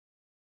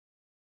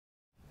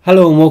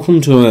Hello and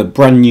welcome to a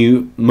brand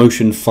new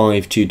Motion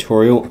 5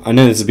 tutorial. I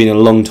know this has been a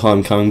long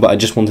time coming, but I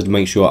just wanted to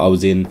make sure I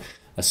was in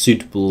a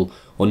suitable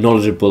or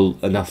knowledgeable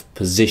enough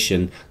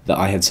position that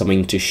I had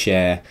something to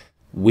share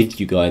with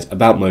you guys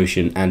about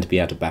Motion and to be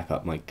able to back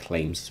up my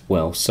claims as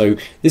well. So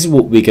this is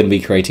what we're going to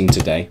be creating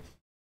today.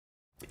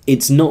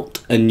 It's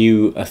not a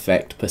new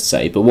effect per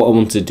se, but what I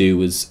wanted to do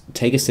was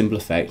take a simple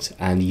effect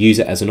and use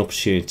it as an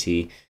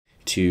opportunity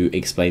to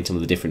explain some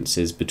of the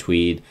differences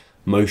between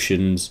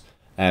motions,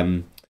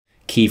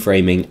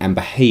 keyframing and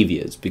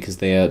behaviours, because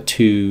they are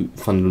two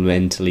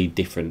fundamentally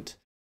different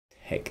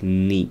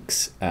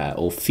techniques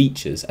or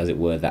features, as it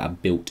were, that are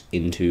built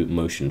into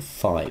Motion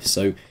 5.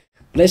 So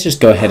let's just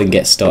go ahead and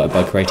get started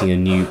by creating a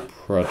new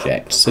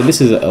project. So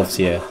this is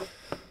obviously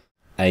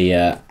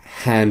a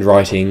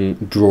handwriting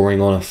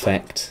drawing on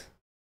effect,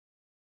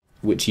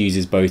 which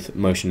uses both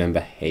motion and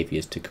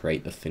behaviours to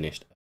create the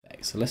finished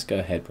effect. So let's go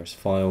ahead, press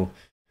File,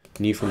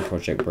 New from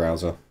Project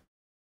Browser,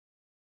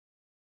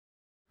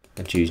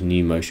 and choose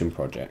New Motion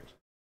Project.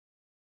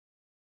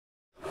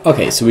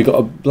 Okay, so we've got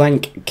a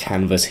blank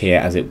canvas here,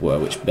 as it were,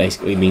 which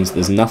basically means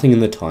there's nothing in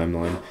the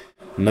timeline,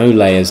 no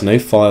layers, no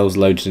files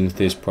loaded into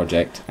this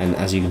project, and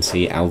as you can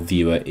see, our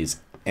viewer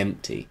is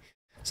empty.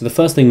 So the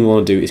first thing we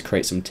want to do is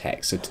create some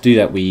text. So to do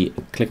that, we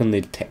click on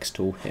the text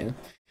tool here,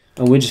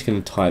 and we're just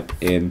going to type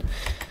in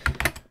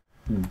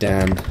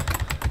Dan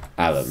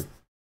Allen.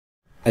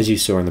 As you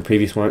saw in the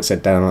previous one, it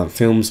said Dan Allen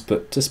Films,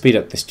 but to speed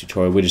up this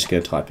tutorial, we're just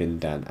going to type in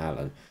Dan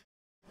Allen.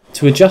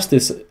 To adjust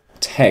this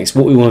text,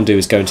 what we want to do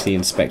is go into the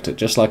inspector.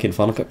 Just like in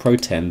Final Cut Pro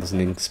 10, there's an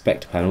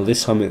inspector panel.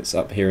 This time it's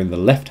up here in the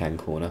left-hand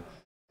corner.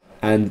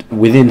 And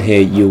within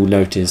here, you'll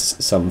notice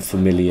some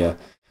familiar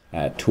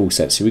tool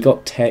sets. So we've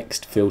got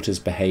text, filters,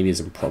 behaviors,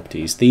 and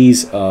properties.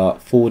 These are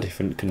 4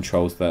 different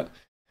controls that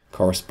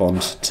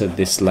correspond to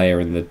this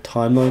layer in the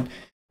timeline.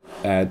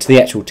 To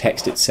the actual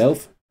text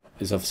itself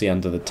is obviously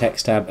under the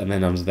text tab, and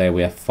then under there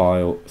we have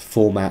file,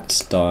 format,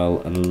 style,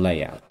 and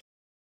layout.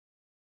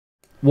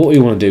 What we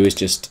want to do is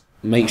just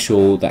make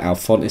sure that our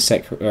font is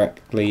set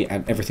correctly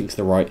and everything's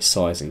the right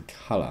size and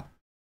colour.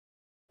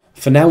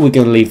 For now, we're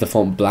going to leave the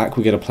font black.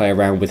 We're going to play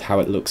around with how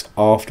it looks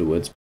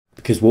afterwards,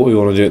 because what we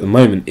want to do at the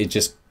moment is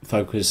just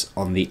focus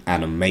on the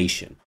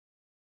animation.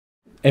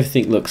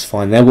 Everything looks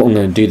fine there. What I'm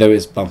going to do though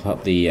is bump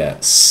up the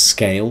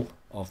scale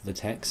of the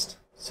text.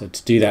 So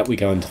to do that, we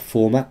go into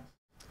Format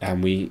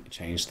and we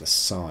change the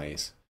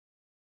size.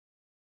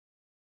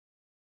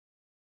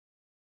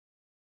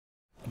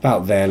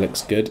 About there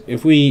looks good.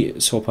 If we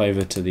swap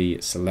over to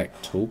the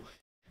select tool,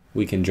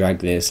 we can drag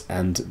this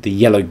and the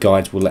yellow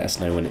guides will let us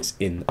know when it's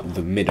in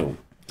the middle.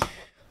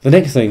 The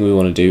next thing we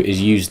want to do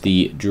is use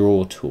the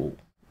draw tool.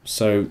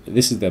 So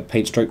this is the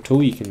paint stroke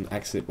tool. You can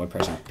access it by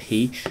pressing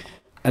P.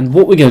 And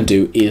what we're going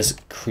to do is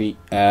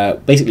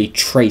basically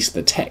trace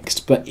the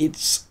text, but we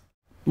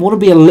want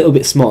to be a little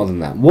bit smarter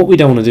than that. What we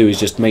don't want to do is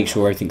just make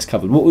sure everything's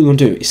covered. What we want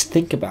to do is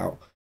think about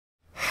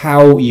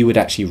how you would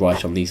actually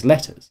write on these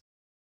letters.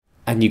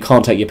 And you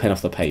can't take your pen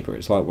off the paper.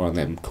 It's like one of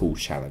them cool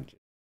challenges.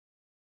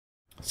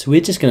 So we're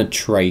just going to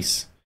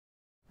trace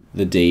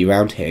the D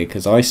around here,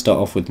 because I start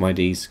off with my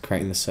D's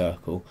creating the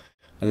circle,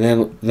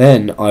 and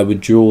then I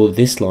would draw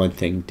this line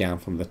thing down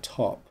from the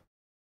top.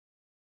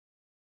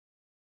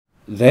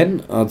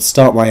 Then I'd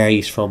start my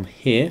A's from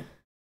here,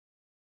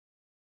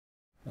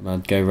 and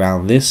I'd go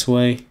round this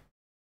way,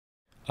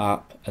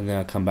 up, and then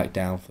I'd come back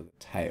down for the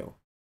tail.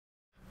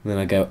 And then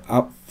I go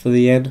up for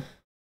the N,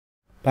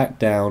 back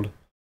down,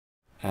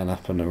 and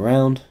up and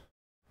around,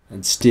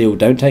 and still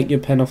don't take your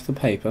pen off the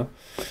paper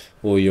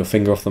or your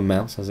finger off the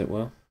mouse, as it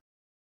were.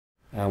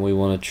 And we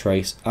want to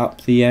trace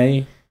up the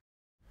A,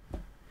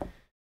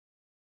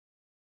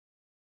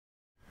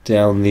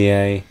 down the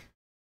A,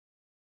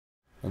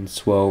 and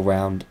swirl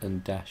round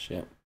and dash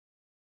it.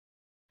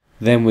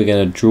 Then we're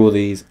going to draw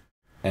these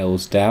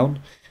L's down.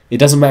 It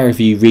doesn't matter if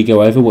you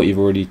re-go over what you've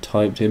already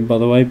typed in, by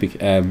the way,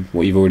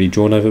 what you've already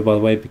drawn over, by the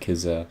way,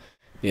 because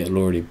it'll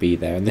already be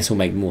there, and this will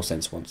make more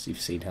sense once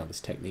you've seen how this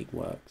technique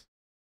works.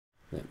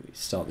 Then we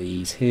start the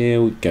E's here,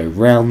 we go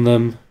round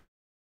them,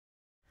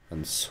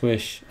 and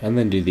swish, and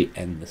then do the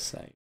N the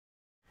same.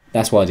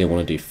 That's why I didn't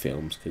want to do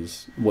films,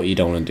 because what you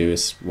don't want to do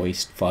is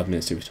waste 5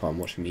 minutes of your time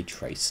watching me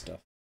trace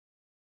stuff.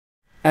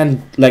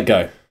 And let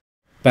go.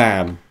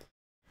 Bam.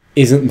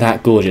 Isn't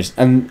that gorgeous?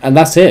 And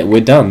that's it,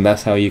 we're done.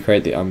 That's how you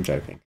create the... I'm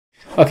joking.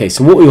 Okay,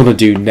 so what we want to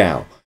do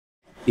now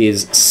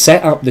is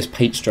set up this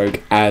paint stroke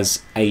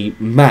as a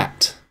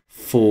matte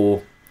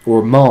or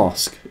a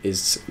mask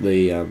is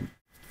the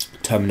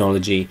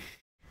terminology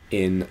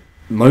in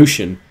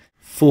Motion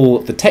for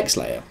the text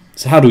layer.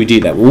 So how do we do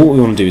that? Well, what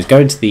we want to do is go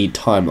into the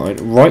timeline,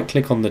 right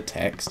click on the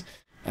text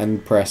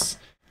and press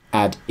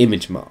Add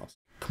Image Mask.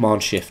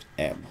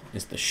 Command-Shift-M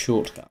is the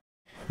shortcut.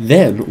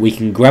 Then we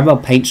can grab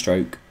our paint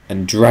stroke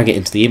and drag it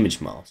into the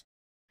image mask.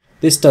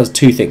 This does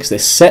 2 things.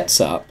 This sets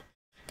up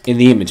in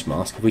the image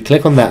mask. If we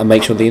click on that and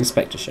make sure the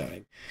inspector's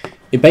showing,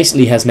 it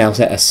basically has now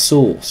set a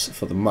source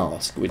for the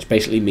mask, which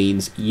basically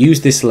means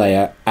use this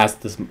layer as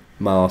the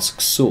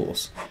mask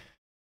source.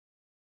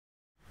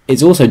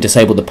 it's also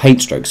disabled the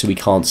paint stroke so we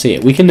can't see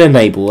it. We can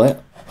enable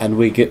it, and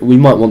we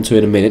might want to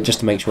in a minute just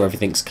to make sure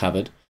everything's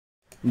covered.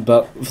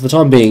 But for the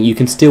time being, you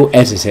can still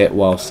edit it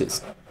whilst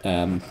it's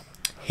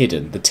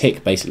hidden. The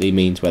tick basically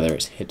means whether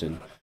it's hidden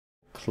or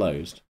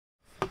closed.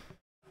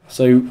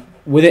 So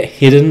with it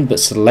hidden but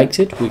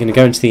selected, we're going to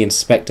go into the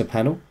inspector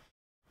panel,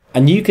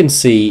 and you can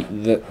see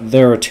that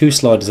there are two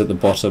sliders at the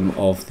bottom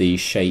of the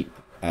shape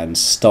and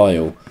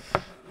style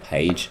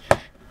page,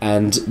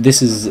 and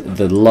this is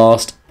the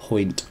last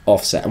point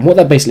offset. And what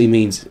that basically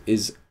means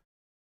is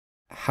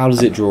how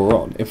does it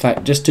draw on. In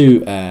fact, just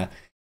to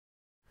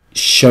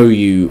show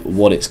you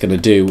what it's going to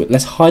do,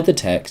 let's hide the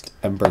text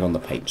and bring on the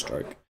paint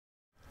stroke.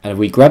 And if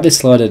we grab this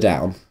slider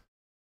down,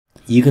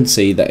 you can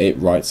see that it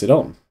writes it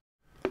on.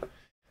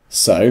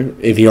 So,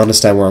 if you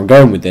understand where I'm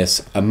going with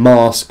this, a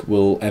mask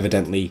will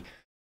evidently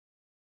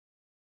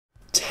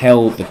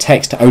tell the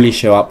text to only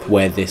show up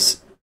where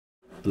this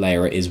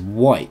layer is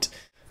white.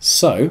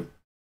 So,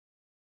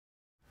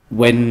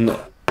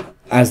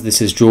 as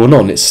this is drawn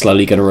on, it's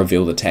slowly going to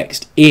reveal the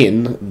text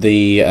in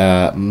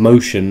the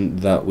motion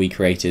that we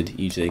created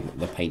using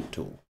the paint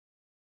tool.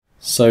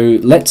 So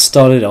let's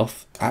start it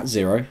off at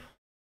 0.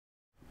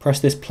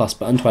 Press this plus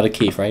button to add a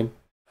keyframe.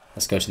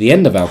 Let's go to the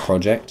end of our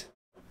project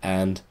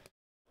and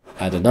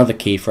add another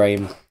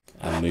keyframe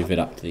and move it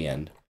up to the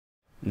end.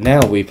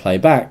 Now we play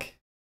back,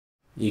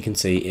 you can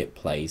see it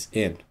plays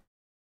in.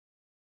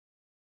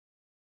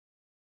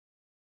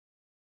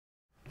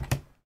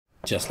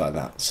 Just like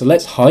that. So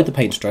let's hide the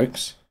paint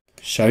strokes,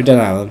 show down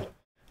Alan,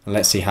 and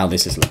let's see how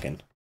this is looking.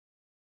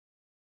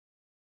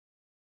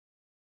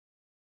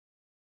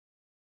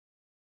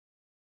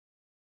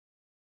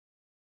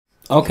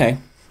 Okay,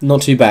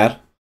 not too bad,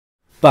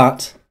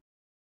 but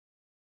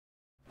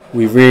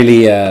we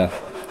really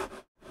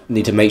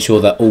need to make sure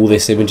that all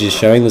this image is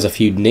showing. There's a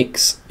few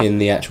nicks in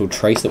the actual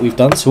trace that we've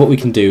done, so what we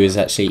can do is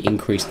actually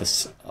increase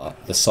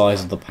the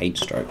size of the paint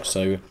stroke.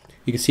 So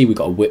you can see we've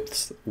got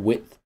a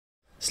width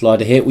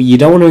slider here. You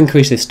don't want to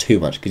increase this too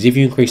much, because if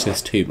you increase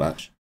this too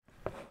much,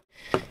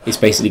 it's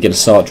basically going to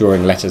start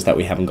drawing letters that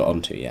we haven't got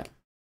onto yet.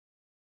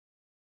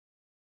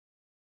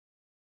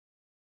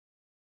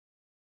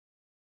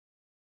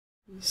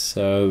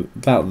 So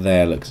about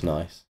there looks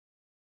nice.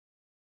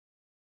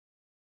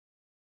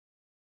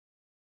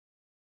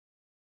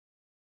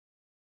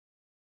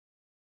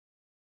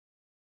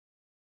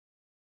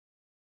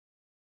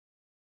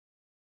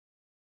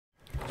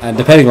 And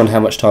depending on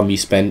how much time you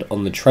spend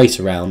on the trace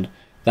around,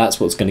 that's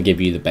what's going to give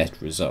you the best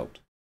result.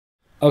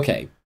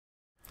 Okay,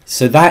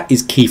 so that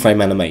is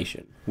keyframe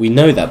animation. We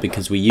know that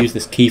because we use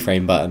this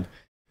keyframe button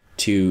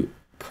to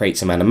create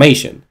some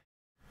animation.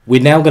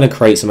 We're now going to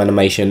create some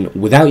animation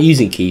without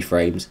using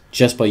keyframes,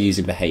 just by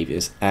using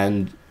behaviours.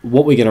 And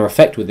what we're going to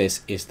affect with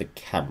this is the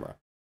camera.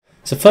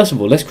 So first of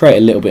all, let's create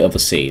a little bit of a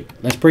scene.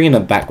 Let's bring in a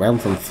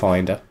background from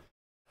Finder.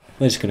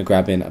 We're just going to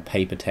grab in a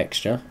paper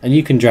texture, and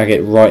you can drag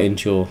it right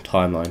into your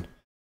timeline.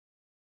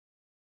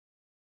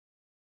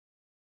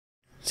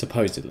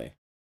 Supposedly.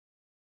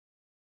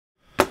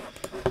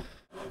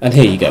 And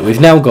here you go,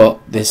 we've now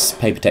got this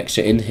paper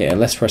texture in here.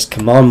 Let's press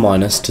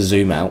Command- to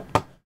zoom out.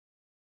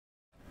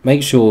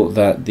 Make sure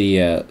that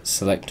the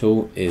select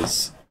tool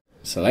is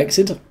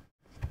selected,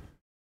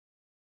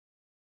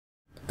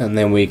 and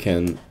then we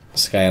can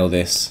scale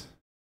this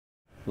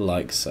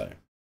like so.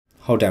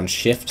 Hold down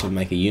Shift to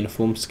make a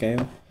uniform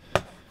scale,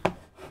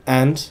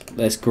 and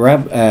let's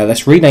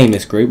rename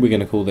this group. We're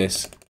going to call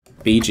this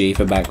BG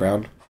for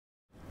background.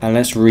 And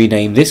let's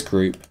rename this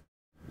group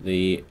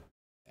the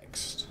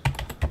text.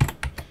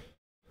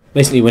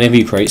 Basically, whenever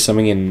you create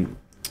something in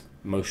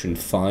Motion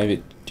 5,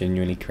 it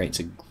genuinely creates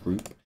a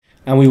group.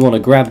 And we want to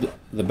grab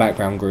the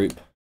background group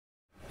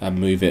and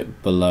move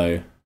it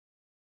below.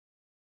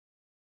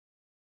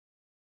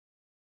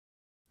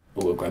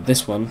 Or we'll grab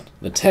this one,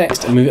 the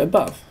text, and move it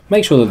above.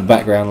 Make sure that the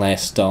background layer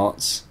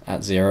starts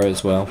at 0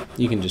 as well.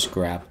 You can just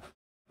grab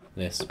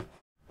this.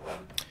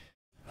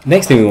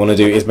 Next thing we want to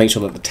do is make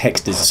sure that the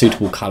text is a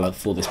suitable colour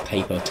for this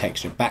paper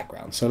texture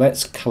background. So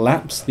let's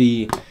collapse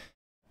the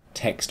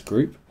text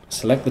group,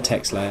 select the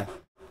text layer,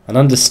 and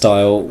under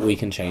style we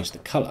can change the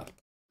colour.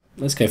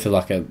 Let's go for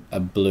like a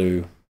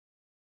blue,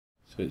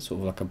 so it's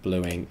sort of like a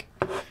blue ink.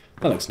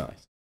 That looks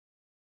nice.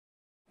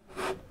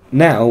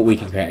 Now we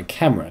can create a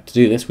camera. To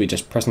do this, we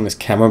just press on this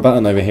camera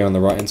button over here on the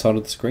right hand side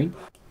of the screen.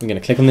 I'm going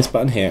to click on this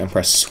button here and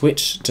press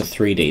switch to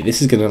 3D.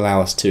 This is going to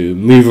allow us to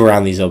move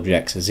around these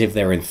objects as if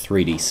they're in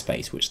 3D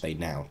space, which they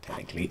now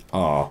technically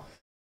are.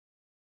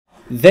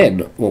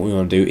 Then what we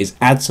want to do is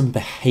add some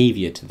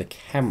behaviour to the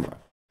camera.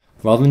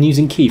 Rather than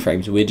using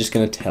keyframes, we're just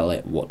going to tell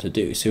it what to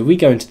do. So if we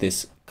go into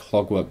this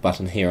clockwork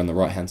button here on the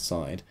right hand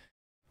side,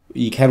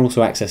 you can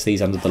also access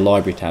these under the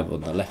library tab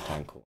on the left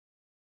hand corner.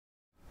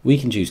 We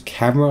can choose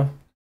camera,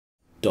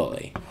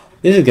 Dolly.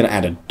 This is going to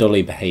add a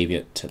Dolly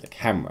behaviour to the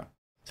camera.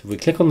 So if we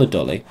click on the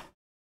Dolly,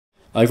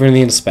 over in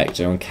the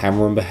inspector on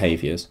camera and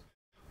behaviours,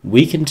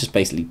 we can just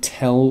basically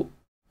tell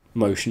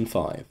Motion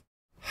 5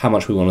 how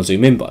much we want to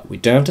zoom in by. We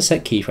don't have to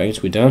set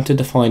keyframes, we don't have to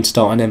define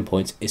start and end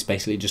points, it's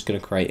basically just going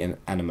to create an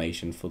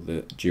animation for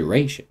the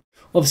duration.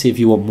 Obviously, if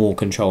you want more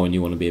control and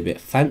you want to be a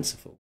bit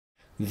fanciful,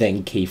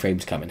 then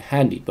keyframes come in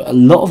handy. But a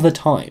lot of the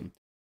time,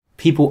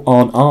 people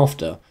aren't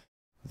after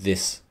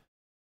this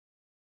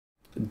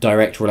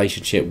direct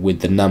relationship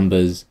with the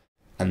numbers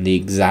and the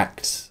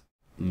exact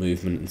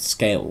movement and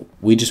scale.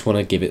 We just want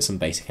to give it some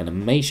basic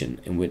animation,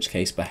 in which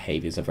case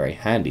behaviors are very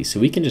handy. So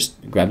we can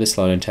just grab this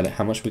slider and tell it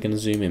how much we're going to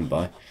zoom in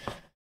by.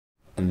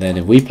 And then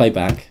if we play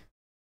back,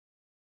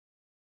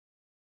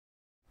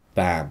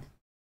 bam,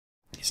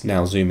 it's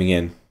now zooming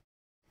in.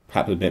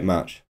 Perhaps a bit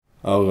much.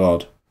 Oh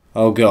god.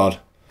 Oh god.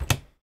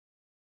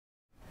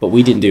 But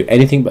we didn't do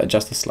anything but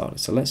adjust the slider.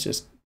 So let's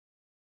just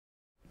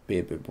be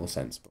a bit more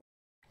sensible.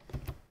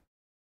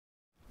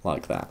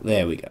 Like that.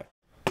 There we go.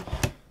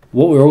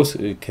 What we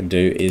also can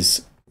do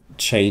is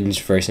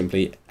change very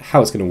simply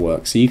how it's going to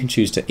work. So you can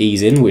choose to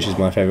ease in, which is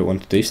my favourite one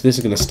to do. So this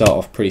is going to start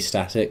off pretty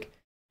static,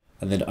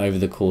 and then over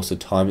the course of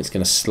time it's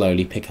going to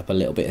slowly pick up a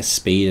little bit of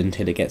speed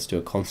until it gets to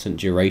a constant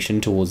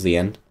duration towards the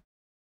end.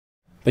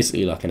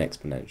 Basically like an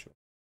exponential.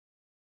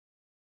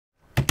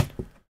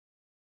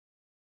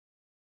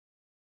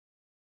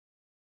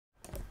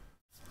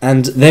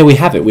 And there we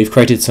have it. We've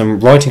created some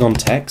writing on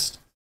text.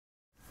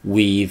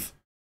 We've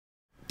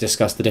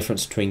discuss the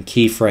difference between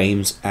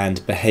keyframes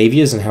and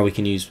behaviours, and how we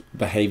can use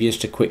behaviours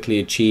to quickly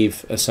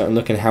achieve a certain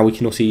look, and how we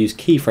can also use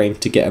keyframes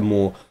to get a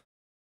more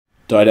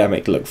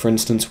dynamic look. For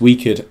instance, we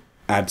could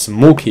add some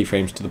more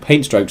keyframes to the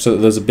paint stroke so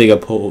that there's a bigger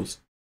pause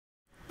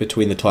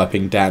between the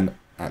typing Dan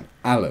and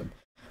Alan.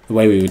 The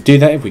way we would do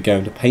that, if we go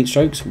into paint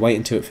strokes, wait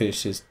until it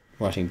finishes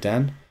writing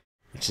Dan,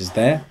 which is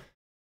there.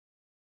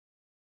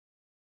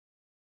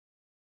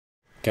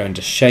 Go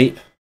into shape,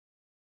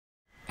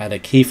 add a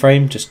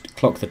keyframe, just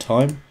clock the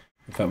time.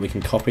 In fact, we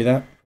can copy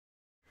that,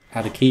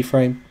 add a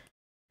keyframe,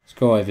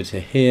 scroll over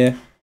to here,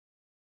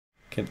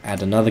 can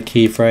add another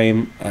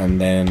keyframe, and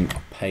then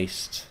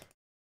paste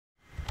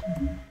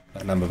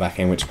that number back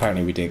in, which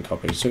apparently we didn't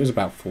copy, so it was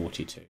about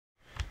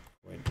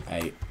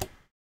 42.8.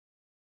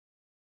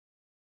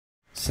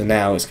 So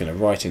now it's going to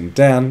write in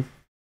Dan,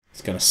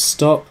 it's going to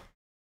stop,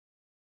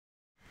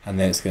 and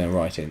then it's going to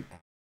write in.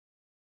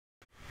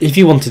 If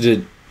you wanted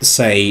to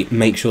say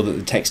make sure that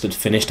the text had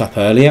finished up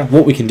earlier,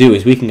 what we can do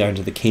is we can go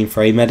into the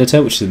Keyframe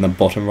Editor, which is in the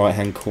bottom right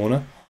hand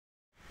corner,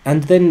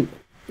 and then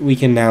we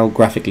can now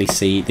graphically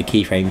see the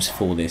keyframes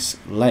for this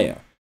layer.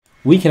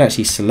 We can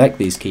actually select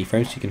these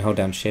keyframes. You can hold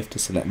down shift to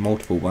select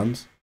multiple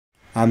ones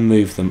and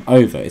move them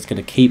over. It's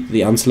going to keep the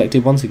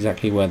unselected ones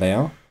exactly where they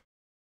are.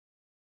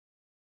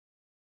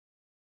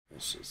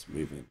 Let's just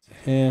move it to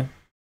here,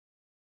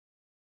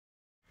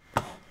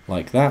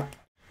 like that.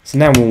 So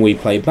now when we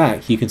play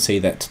back, you can see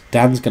that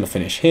Dan's going to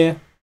finish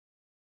here,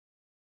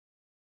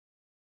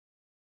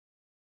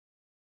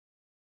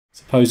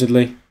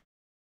 supposedly,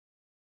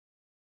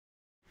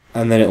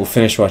 and then it will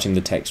finish writing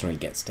the text when it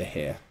gets to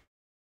here.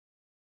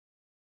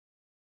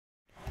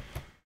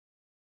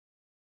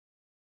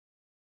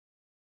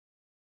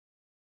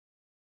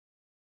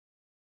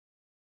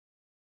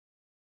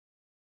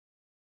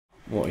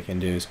 What we can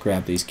do is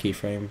grab these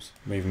keyframes,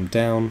 move them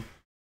down,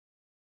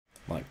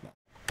 like that.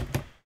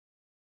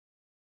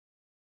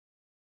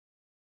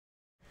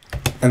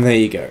 And there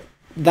you go.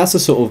 That's a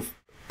sort of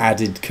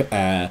added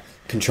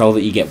control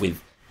that you get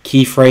with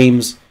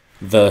keyframes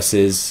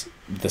versus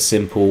the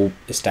simple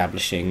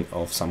establishing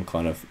of some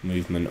kind of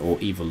movement or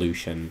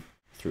evolution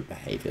through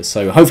behaviours.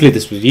 So hopefully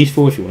this was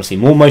useful. If you want to see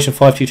more Motion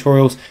 5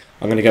 tutorials,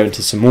 I'm going to go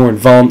into some more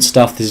advanced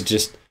stuff. This is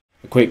just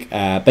a quick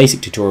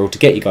basic tutorial to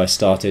get you guys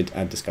started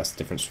and discuss the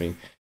difference between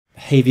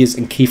behaviours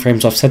and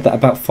keyframes. I've said that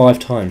about 5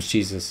 times.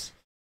 Jesus.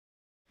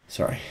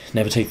 Sorry.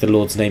 Never take the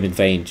Lord's name in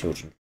vain,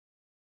 children.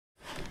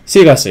 See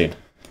you guys soon.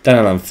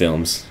 Dan and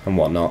Films and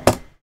whatnot.